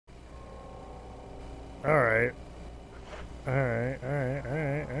Alright. Alright.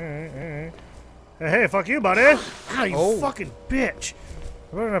 Hey, fuck you, buddy! Ah, you fucking bitch!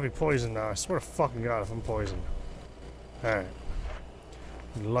 I better not be poisoned now. I swear to fucking God if I'm poisoned. Alright.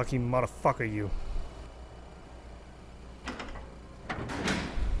 You lucky motherfucker, you.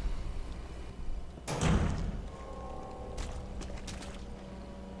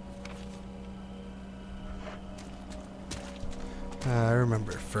 I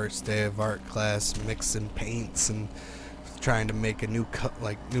remember first day of art class mixing paints and trying to make a new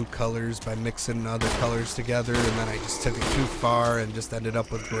colors by mixing other colors together, and then I just took it too far and just ended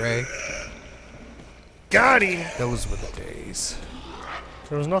up with gray. Got him! Those were the days.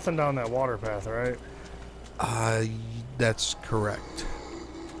 There was nothing down that water path, right? That's correct.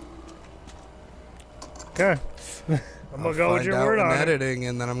 Okay. I'm gonna go with your word on it. Editing,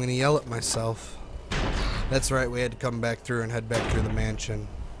 and then I'm gonna yell at myself. That's right, we had to come back through and head back through the mansion.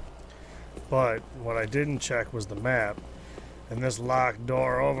 But what I didn't check was the map. And this locked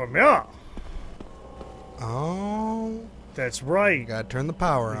door over me. Oh! Oh. That's right. You gotta turn the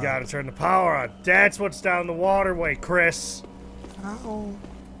power on. You gotta turn the power on. That's what's down the waterway, Chris. Ow.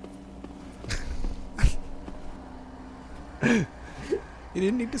 You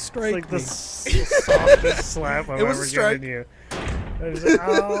didn't need to strike it's like me. the softest slap I've It was ever a strike. given you. I was like,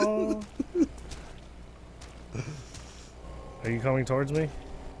 ow. Are you coming towards me?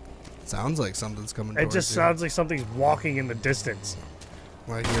 Sounds like something's coming It towards just you. sounds like something's walking in the distance.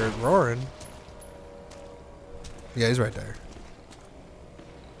 Well, I hear it roaring. Yeah, he's right there.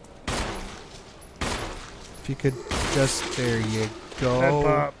 If you could just... There you go. Head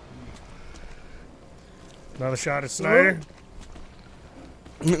pop. Another shot at Snyder.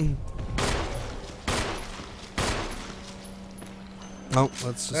 Oh,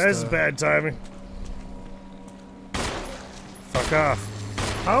 let's just... This is bad timing. Fuck off.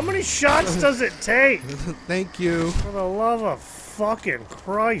 How many shots does it take? Thank you. For the love of fucking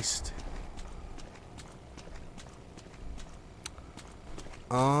Christ.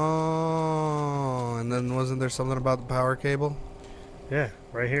 Oh, and then wasn't there something about the power cable? Yeah,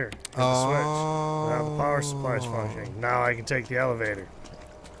 right here. Hit the switch. Now the power supply is functioning. Now I can take the elevator.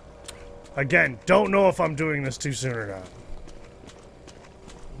 Again, don't know if I'm doing this too soon or not.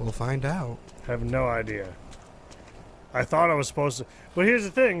 We'll find out. Have no idea. I thought I was supposed to, but here's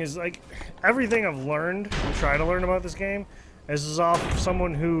the thing: is like everything I've learned and try to learn about this game is off of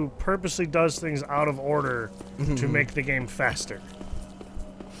someone who purposely does things out of order to make the game faster.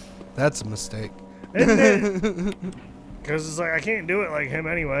 That's a mistake. Isn't it? Because it's like I can't do it like him,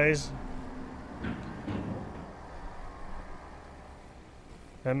 anyways.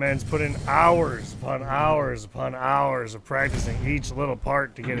 That man's put in hours upon hours upon hours of practicing each little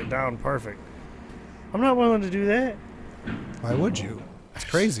part to get it down perfect. I'm not willing to do that. Why would you? It's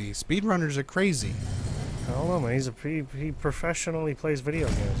crazy. Speedrunners are crazy. I don't know, man. He professionally plays video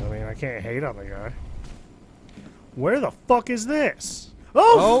games. I mean, I can't hate on the guy. Where the fuck is this?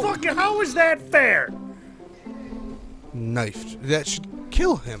 Oh, fucking! How is that fair? Knifed. That should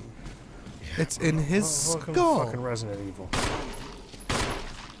kill him. It's in his Welcome skull. to fucking Resident Evil.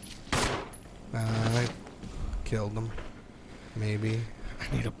 I killed him. Maybe.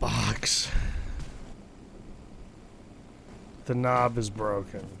 I need a box. The knob is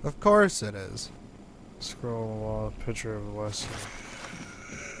broken. Of course it is. Scroll on the wall, picture of the West.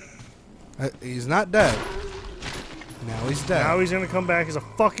 He's not dead. Now he's dead. Now he's gonna come back as a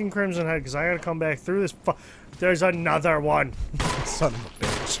fucking Crimson Head because I gotta come back through this. There's another one. Son of a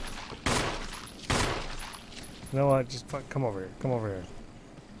bitch. You know what? Just come over here. Come over here.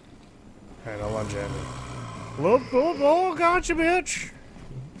 Alright, I'll lunge at me. Look, oh, gotcha, bitch!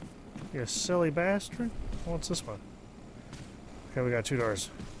 You silly bastard. What's this one? Okay, we got 2 doors.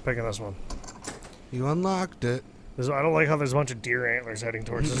 Picking this one. You unlocked it. I don't like how there's a bunch of deer antlers heading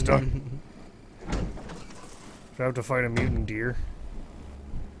towards this door. Do I have to fight a mutant deer?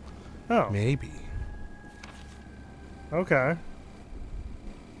 Oh. Maybe. Okay.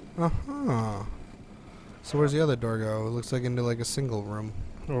 Uh-huh. So where's the other door go? It looks like into like a single room.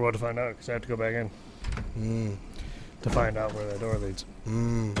 We're about to find out because I have to go back in. To find out where that door leads.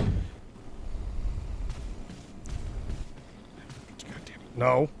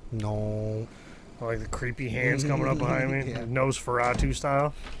 No. No. I like the creepy hands coming up behind me. Yeah. Nosferatu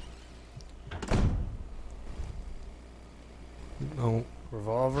style. No.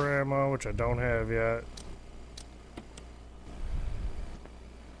 Revolver ammo, which I don't have yet.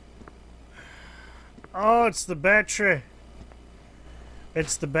 Oh, it's the battery.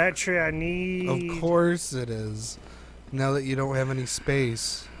 It's the battery I need. Of course it is. Now that you don't have any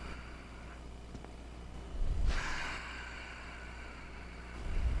space.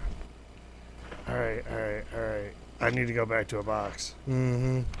 Alright, alright, alright. I need to go back to a box.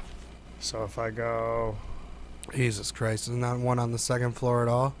 Mm-hmm. So if I go... Jesus Christ, there's not one on the second floor at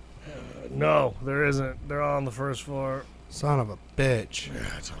all? No, there isn't. They're all on the first floor. Son of a bitch.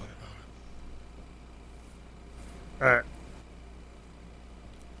 Yeah, tell me about it. Alright.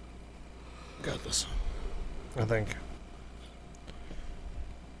 Got this. I think.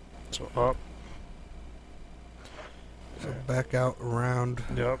 So up. So back out around.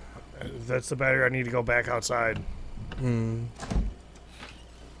 Yep. That's the battery. I need to go back outside. Hmm.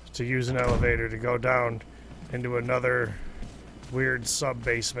 To use an elevator to go down into another weird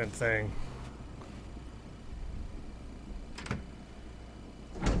sub-basement thing.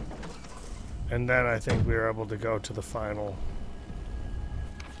 And then I think we were able to go to the final.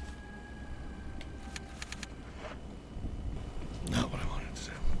 Not what I wanted to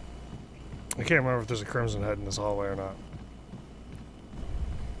do. I can't remember if there's a Crimson Head in this hallway or not.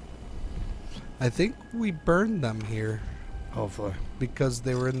 I think we burned them here Hopefully. because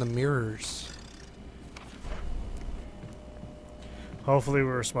they were in the mirrors. Hopefully we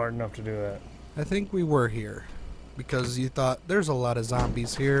were smart enough to do that. I think we were here because you thought there's a lot of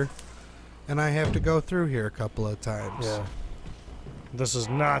zombies here and I have to go through here a couple of times. Yeah. This is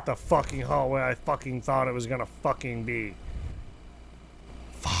not the fucking hallway I fucking thought it was gonna fucking be.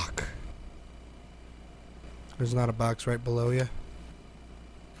 Fuck. There's not a box right below you.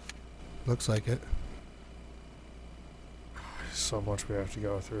 Looks like it. So much we have to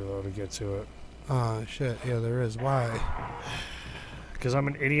go through though to get to it. Oh shit, yeah there is. Why? Because I'm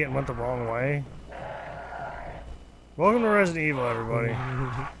an idiot and went the wrong way. Welcome to Resident Evil, everybody.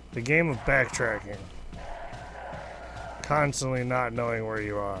 The game of backtracking. Constantly not knowing where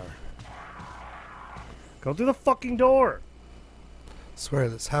you are. Go through the fucking door! Swear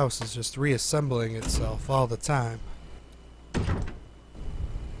this house is just reassembling itself all the time.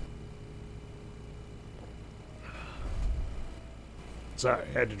 Sorry,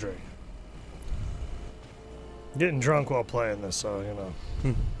 had to drink. Getting drunk while playing this, so, you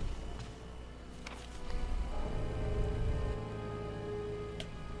know.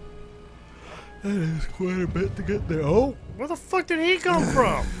 That is quite a bit to get there. Oh! Where the fuck did he come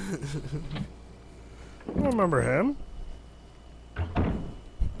from? I don't remember him.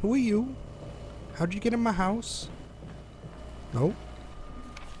 Who are you? How'd you get in my house? Nope.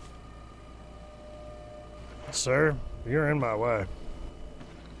 Sir, you're in my way.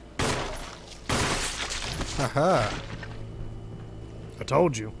 Haha. I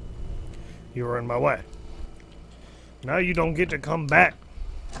told you. You were in my way. Now you don't get to come back.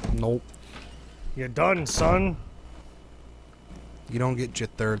 Nope. You're done, son. You don't get your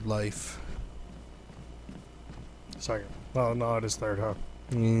third life. Second. Oh, no, it is third, huh?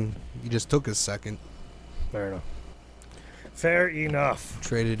 You just took his second. Fair enough. Fair enough.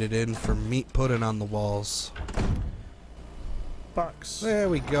 Traded it in for meat pudding on the walls. Box. There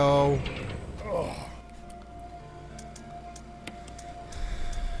we go. Oh.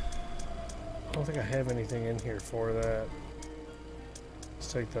 I don't think I have anything in here for that.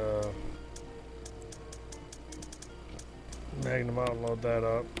 Let's take the Magnum out and load that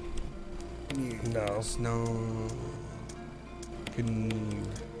up. No. No. Can...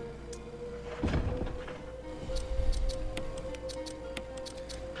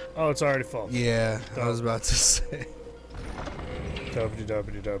 Oh, it's already full. Yeah, I was about to say. Dopey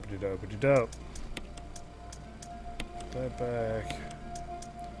dopey dopey dopey dope. That back.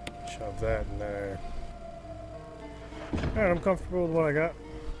 Shove that in there. Alright, I'm comfortable with what I got.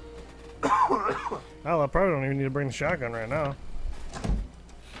 Hell, I probably don't even need to bring the shotgun right now.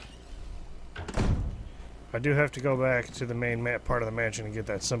 I do have to go back to the main part of the mansion and get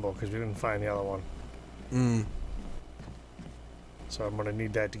that symbol because we didn't find the other one. So I'm going to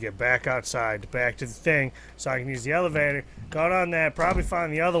need that to get back outside, back to the thing, so I can use the elevator, go down there, probably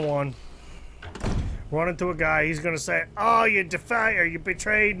find the other one, run into a guy, he's going to say, oh, you defier, you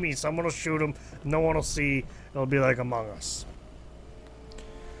betrayed me. Someone will shoot him, no one will see, it'll be like Among Us.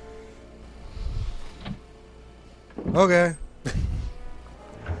 Okay.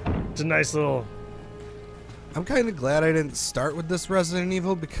 It's a nice little... I'm kind of glad I didn't start with this Resident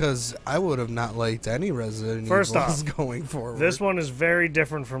Evil because I would have not liked any Resident First Evils off, going forward. This one is very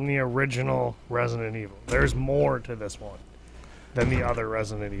different from the original Resident Evil. There's more to this one than the other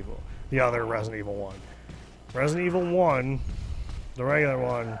Resident Evil. The other Resident Evil 1. Resident Evil 1, the regular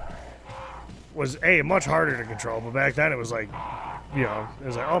one, was much harder to control, but back then it was like, you know, it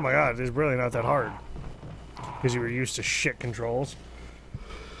was like, oh my god, it's really not that hard. Because you were used to shit controls.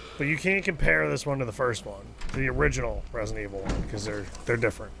 But you can't compare this one to the first one, to the original Resident Evil one, because they're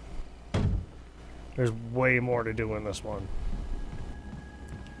different. There's way more to do in this one.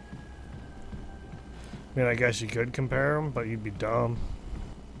 I mean, I guess you could compare them, but you'd be dumb.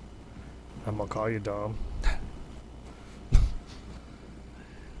 I'm gonna call you dumb.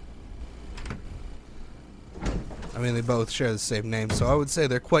 I mean, they both share the same name, so I would say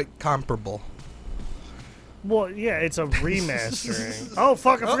they're quite comparable. Well, yeah, it's a remastering. Oh,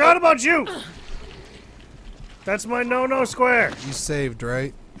 fuck, I forgot about you! That's my no-no square. You saved,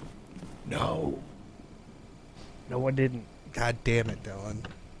 right? No. No, I didn't. God damn it, Dylan.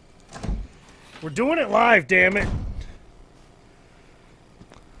 We're doing it live, damn it.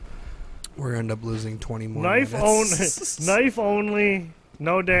 We're end up losing 20 more Knife minutes. Knife only,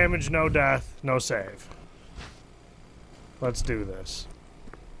 no damage, no death, no save. Let's do this.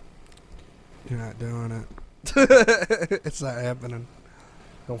 You're not doing it. It's not happening.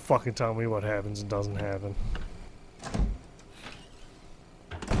 Don't fucking tell me what happens and doesn't happen.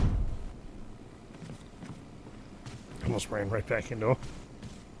 Almost ran right back into him.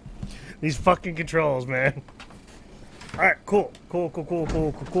 These fucking controls, man. Alright, cool.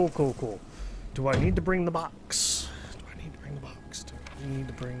 Cool. Do I need to bring the box? Do I need to bring the box? Do I need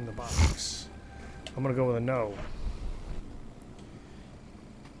to bring the box? I'm gonna go with a no.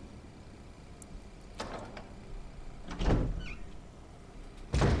 I'm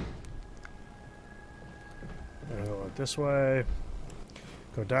gonna go this way.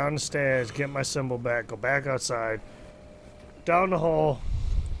 Go down the stairs, get my symbol back, go back outside. Down the hole.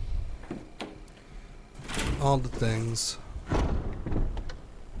 All the things.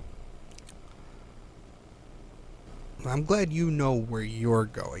 I'm glad you know where you're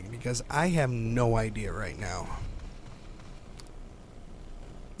going, because I have no idea right now.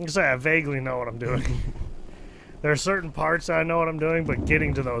 Like I say, I vaguely know what I'm doing. There are certain parts I know what I'm doing, but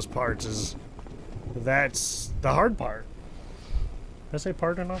getting to those parts that's the hard part. Did I say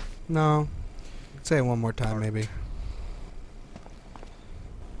part enough? No. Say it one more time, maybe.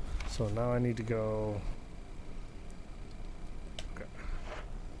 So now I need to go... Okay.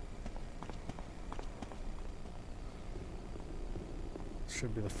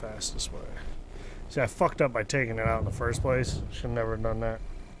 Should be the fastest way. See, I fucked up by taking it out in the first place. Should have never done that.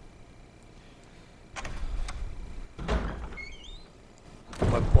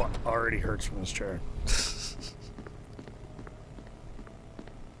 My butt already hurts from this chair.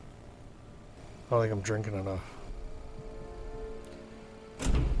 I don't think I'm drinking enough.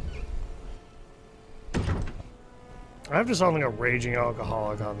 I've just sound like a raging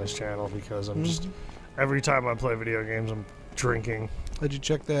alcoholic on this channel because I'm just... Every time I play video games, I'm drinking. Did you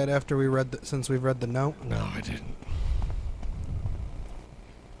check that after we read since we've read the note? No, I didn't.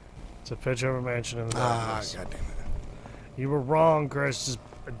 It's a pitch of a mansion in the darkness. God damn it. You were wrong, Chris. Just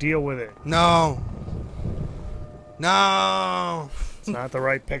deal with it. No. No. It's not the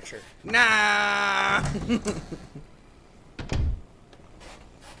right picture. Nah.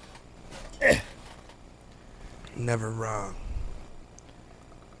 Never wrong.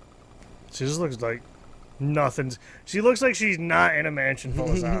 She just looks like nothing. She looks like she's not in a mansion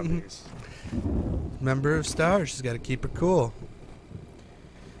full of zombies. Member of Star, she's got to keep her cool.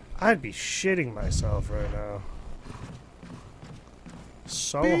 I'd be shitting myself right now.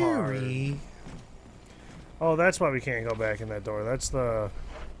 So hard. Oh, that's why we can't go back in that door. That's the...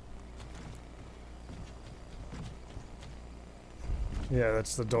 Yeah,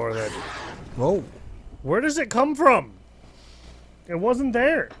 that's the door that... Whoa. Where does it come from? It wasn't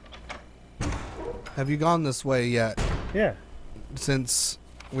there. Have you gone this way yet? Yeah. Since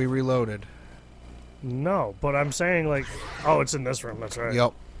we reloaded? No, but I'm saying like... Oh, it's in this room. That's right.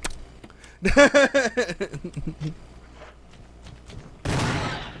 Yep.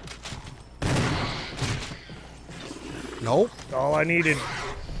 Nope. All I needed.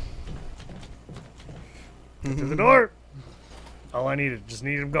 Get to the door. All I needed. Just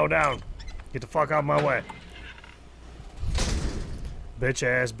needed him to go down. Get the fuck out of my way. Bitch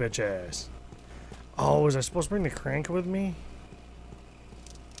ass, bitch ass. Oh, was I supposed to bring the crank with me?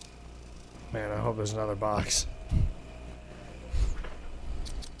 Man, I hope there's another box.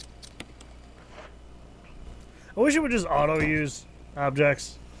 I wish it would just auto-use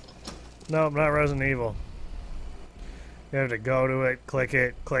objects. Nope, not Resident Evil. You have to go to it, click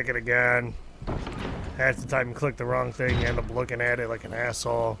it again. Half the time you click the wrong thing, you end up looking at it like an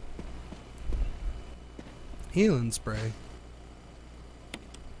asshole. Healing spray.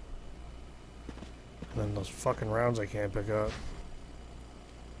 And then those fucking rounds I can't pick up.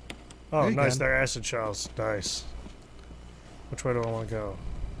 Oh, You nice, can. they're acid shells. Nice. Which way do I want to go?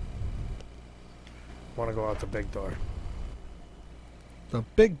 I want to go out the big door, The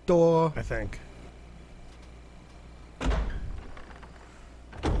big door. I think.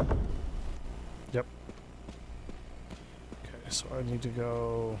 Yep. Okay, so I need to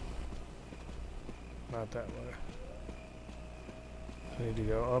go... not that way. I need to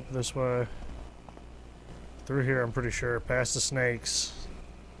go up this way. Through here, I'm pretty sure. Past the snakes.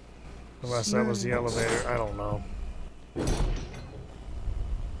 Unless that was the elevator. I don't know.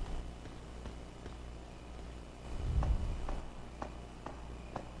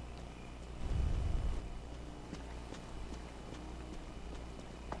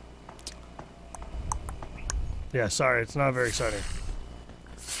 Yeah, sorry, it's not very exciting.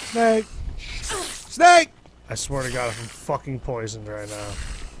 Snake! Snake! I swear to God, if I'm fucking poisoned right now.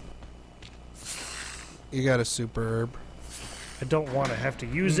 You got a super herb. I don't want to have to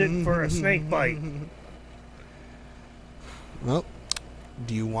use it for a snake bite. Well,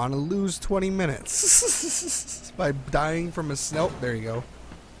 do you want to lose 20 minutes by dying from a snake? There you go.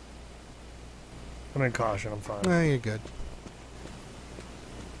 I'm in caution, I'm fine. Nah, you're good.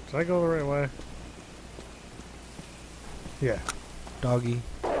 Did I go the right way? Yeah. Doggy.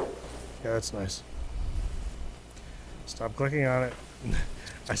 Yeah, that's nice. Stop clicking on it.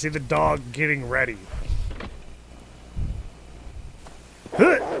 I see the dog getting ready.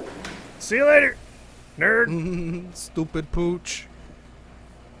 See you later, nerd. Stupid pooch.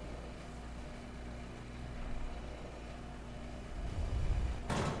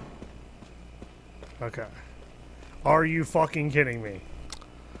 Okay. Are you fucking kidding me?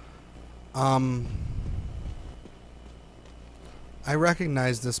 I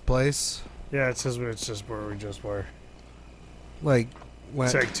recognize this place. Yeah, it says it's just where we just were. Like, when...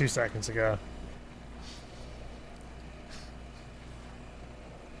 It's like 2 seconds ago.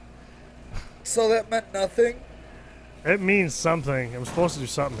 So that meant nothing? It means something. I'm supposed to do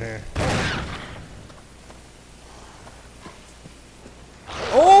something here.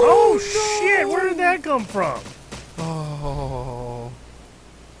 Oh, no! Shit! Where did that come from? Oh.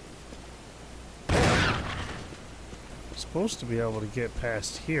 Supposed to be able to get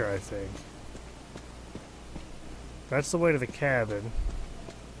past here, I think. That's the way to the cabin.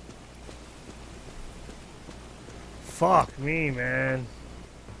 Fuck me, man.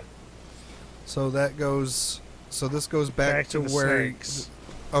 So that goes... So this goes back to the where... snakes.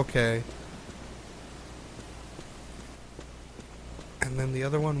 Okay. And then the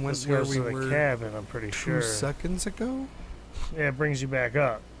other one went This where goes we to the were cabin, I'm pretty 2 sure. seconds ago? Yeah, it brings you back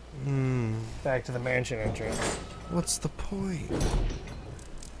up. Hmm. Back to the mansion entrance. What's the point?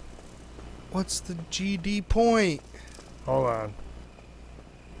 What's the GD point? Hold on. I'm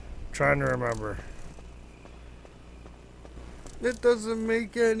trying to remember. It doesn't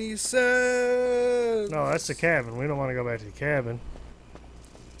make any sense. No, that's the cabin. We don't want to go back to the cabin.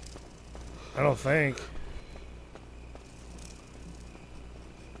 I don't think.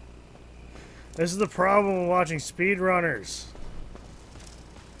 This is the problem with watching speedrunners.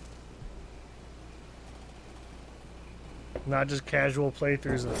 Not just casual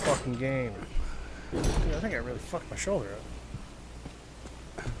playthroughs of the fucking game. Dude, I think I really fucked my shoulder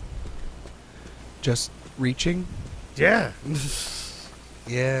up. Just reaching? Yeah.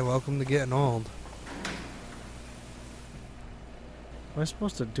 Yeah, welcome to getting old. Am I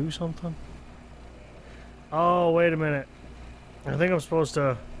supposed to do something? Oh, wait a minute. I think I'm supposed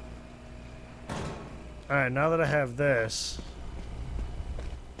to... Alright, now that I have this...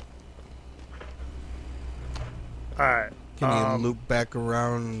 Alright. Can you loop back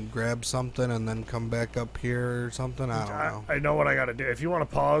around and grab something and then come back up here or something? I don't know. I know what I gotta do. If you want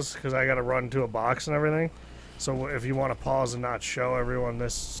to pause, because I gotta run to a box and everything. So if you want to pause and not show everyone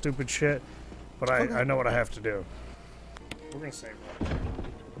this stupid shit. But I know what I have to do. We're gonna save that.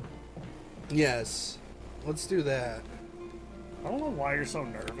 Yes. Let's do that. I don't know why you're so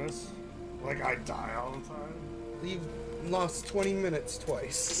nervous. Like I die all the time. You've lost 20 minutes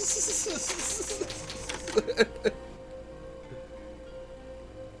twice.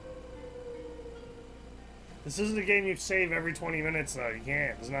 This isn't a game you save every 20 minutes though. You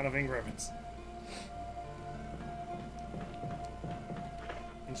can't. There's not enough increments.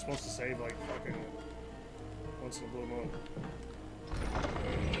 You're supposed to save like fucking once in a blue moon.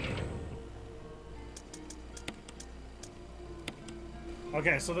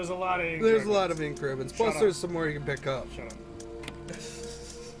 Okay, so there's a lot of increments. There's a lot of increments. Plus, there's some more you can pick up. Shut up.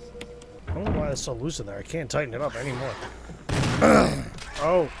 I don't know why it's so loose in there. I can't tighten it up anymore.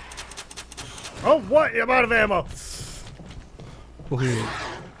 Oh. Oh, what? I'm out of ammo.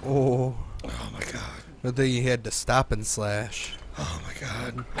 Oh. Oh, my God. But then you had to stop and slash. Oh, my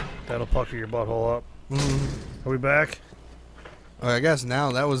God. That'll pucker your butthole up. Are we back? Oh, I guess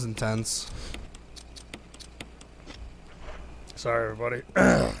now that was intense. Sorry, everybody.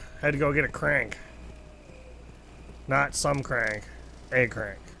 Had to go get a crank. Not some crank. A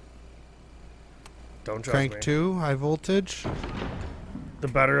crank. Don't judge me. Crank 2, high voltage. The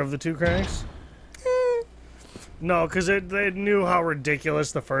better of the two cranks? No, because they knew how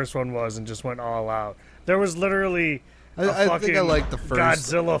ridiculous the first one was and just went all out. There was literally I think I like the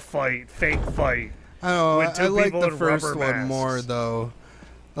first Godzilla fight, fake fight. I don't know. with two I like people the in first rubber one masks. more though.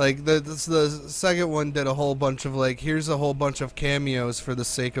 Like the second one did a whole bunch of like, here's a whole bunch of cameos for the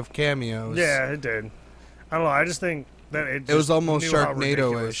sake of cameos. Yeah, it did. I don't know. I just think that it It was just almost knew how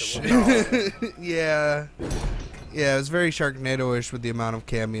ridiculous Sharknado-ish. it was. No. Yeah. Yeah, it was very Sharknado-ish with the amount of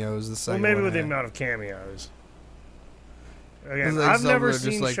cameos. The Well, second maybe one with the had. amount of cameos. It's Again, like I've some never are just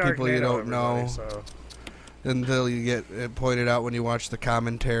seen like Sharknado, people you don't know. everybody, so. Until you get it pointed out when you watch the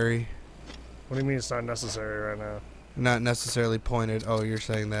commentary. What do you mean it's not necessary right now? Not necessarily pointed. Oh, you're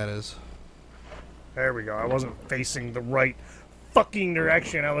saying that is. There we go. I wasn't facing the right fucking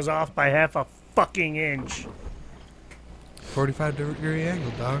direction. I was off by half a fucking inch. 45-degree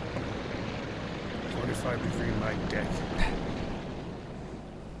angle, dog. 45 degree my dick.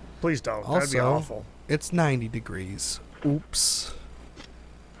 Please don't. That'd be Also, awful. it's 90 degrees. Oops.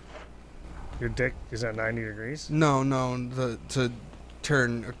 Your dick is at 90 degrees? No, to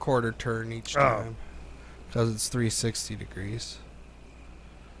turn a quarter turn each time. Because it's 360 degrees.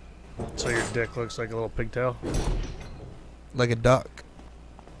 So your dick looks like a little pigtail? Like a duck.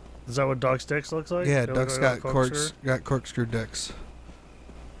 Is that what duck's dicks looks like? Yeah, They look ducks like a got corkscrew? corkscrew dicks.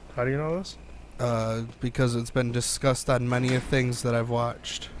 How do you know this? Because it's been discussed on many of things that I've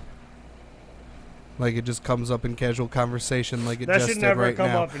watched. Like it just comes up in casual conversation, like it That just should did never right come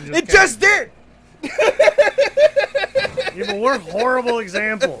now. up and It just just did. Yeah, but we're horrible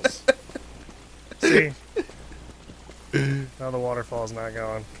examples. See? Now the waterfall's not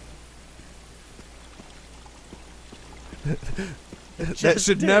going. That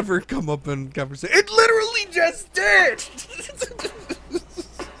should never come up in conversation. It literally just did.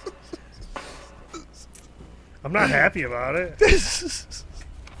 I'm not happy about it.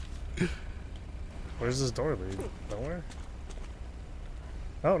 Where's this door lead? Nowhere?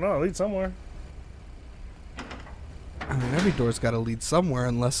 Oh, no, it leads somewhere. I mean, every door's got to lead somewhere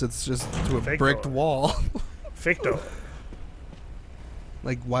unless it's just to a Fake bricked door. wall. Fake door.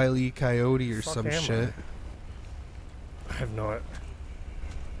 Like Wile E. Coyote or Fuck some am I? shit. I have no idea.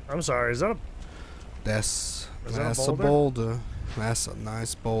 I'm sorry, is that a... That's Is that a a boulder. That's a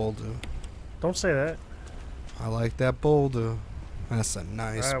nice boulder. Don't say that. I like that boulder. That's a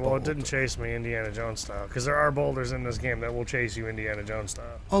nice Alright, well, boulder. it didn't chase me Indiana Jones style. Because there are boulders in this game that will chase you Indiana Jones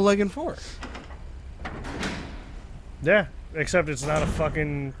style. Oh, like in 4. Yeah, except it's not a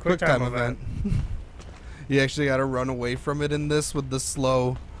fucking quick time event. You actually got to run away from it in this with the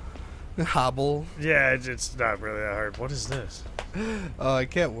slow hobble. Yeah, it's not really that hard. What is this? Oh, I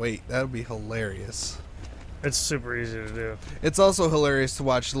can't wait. That'll be hilarious. It's super easy to do. It's also hilarious to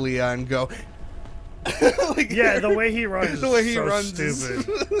watch Leon go. Like, Yeah, the way he runs the way he so runs stupid.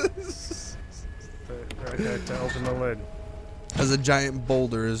 Right there to open the lid. As a giant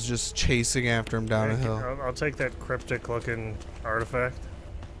boulder is just chasing after him down a hill. I'll take that cryptic looking artifact.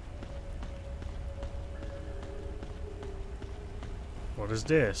 What is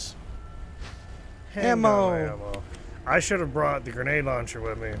this? Ammo. Handgun ammo. I should have brought the grenade launcher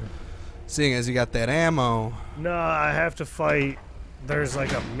with me. Seeing as you got that ammo. No, I have to fight. There's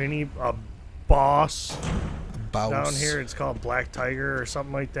like a boss down here. It's called Black Tiger or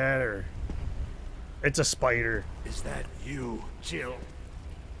something like that, or it's a spider. Is that you, Jill?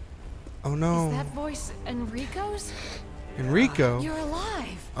 Oh no. Is that voice Enrico's? Enrico. You're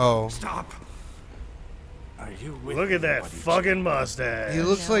alive. Oh. Stop. Are you with Look at that buddy, fucking mustache. He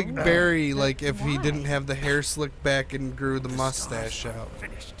looks like No. Barry, like if he Why? didn't have the hair slicked back and grew the mustache out.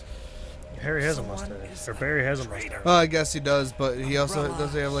 Finished. Harry has a mustache, or Barry has a mustache. Well, I guess he does, but he also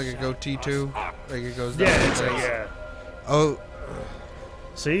does he have like a goatee too? Like it goes down. Yeah, like it's a, this? yeah. Oh,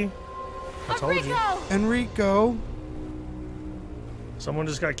 See? I told you. Enrico! Enrico. Someone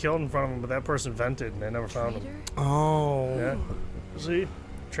just got killed in front of him, but that person vented and they never found him. Traitor? Oh. Yeah. See?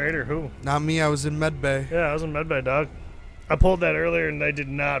 Traitor who? Not me. I was in medbay. Yeah, I was in medbay, dog. I pulled that earlier and they did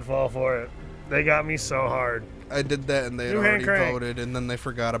not fall for it. They got me so hard. I did that and they had New hand already crank. voted, and then they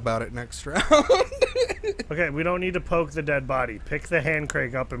forgot about it next round. Okay, we don't need to poke the dead body. Pick the hand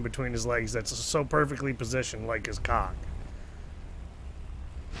crank up in between his legs that's so perfectly positioned like his cock.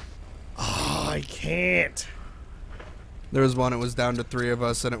 Oh, I can't. There was one. It was down to 3 of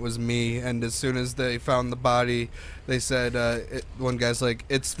us, and it was me. And as soon as they found the body, they said, one guy's like,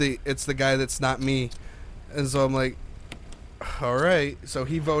 "It's the guy that's not me." And so I'm like, "All right." So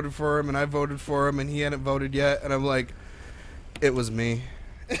he voted for him, and I voted for him, and he hadn't voted yet. And I'm like, "It was me."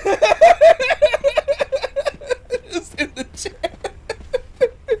 Just in the chat.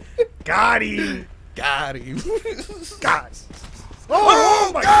 Got him. Got him. God.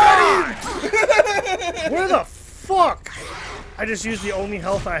 Oh, my God. Where the I just used the only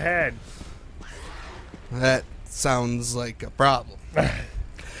health I had. That sounds like a problem.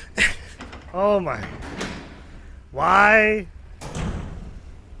 Oh my. Why?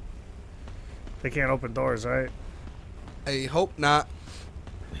 They can't open doors, right? I hope not.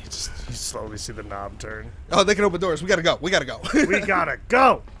 You slowly see the knob turn. Oh, they can open doors. We gotta go. We gotta go. We gotta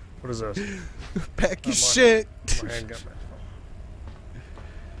go! What is this? Pack your shit. My handgun back.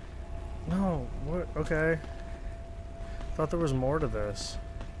 No, what? Okay. Thought there was more to this.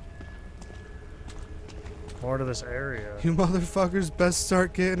 More to this area. You motherfuckers best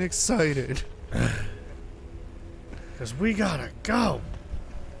start getting excited. Because we gotta go!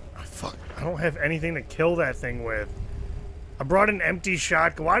 Oh, fuck. I don't have anything to kill that thing with. I brought an empty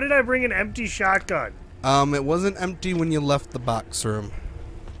shotgun. Why did I bring an empty shotgun? It wasn't empty when you left the box room.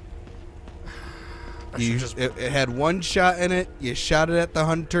 It had one shot in it. You shot it at the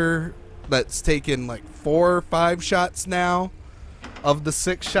hunter. That's taken like 4 or 5 shots now of the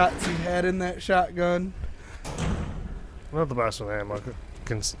 6 shots you had in that shotgun. Not the best with ammo.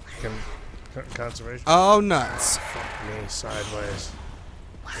 Conservation. Oh, nuts. Fuck me, sideways.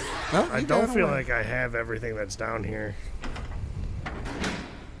 No, I don't feel like I have everything that's down here.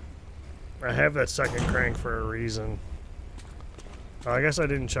 I have that second crank for a reason. Oh, I guess I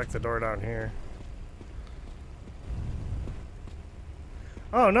didn't check the door down here.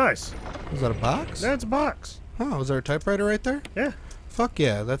 Oh, nice. Was that a box? That's a box. Oh, was there a typewriter right there? Yeah. Fuck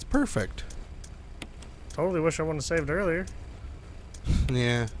yeah, that's perfect. Totally wish I wouldn't have saved earlier.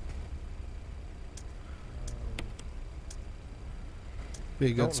 Yeah.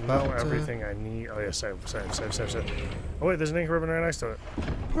 Be a good spot. Know everything I need. Oh yeah, save. Oh wait, there's an ink ribbon right next to it.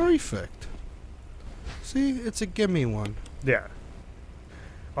 Perfect. See, it's a gimme one. Yeah.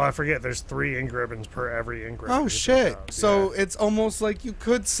 Oh, I forget. There's 3 ink ribbons per every ink ribbon. Oh shit! So yeah. it's almost like you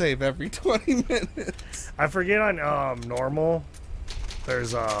could save every 20 minutes. I forget on normal.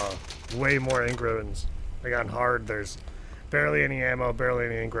 There's way more ink ribbons. Like on hard, there's barely any ammo, barely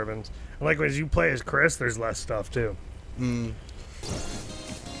any ink ribbons. And like as you play as Chris, there's less stuff too. Hmm.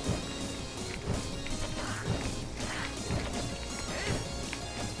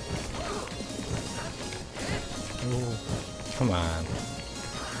 Ooh. Come on.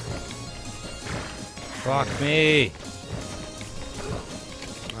 Fuck me.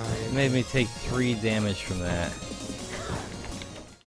 It made me take 3 damage from that.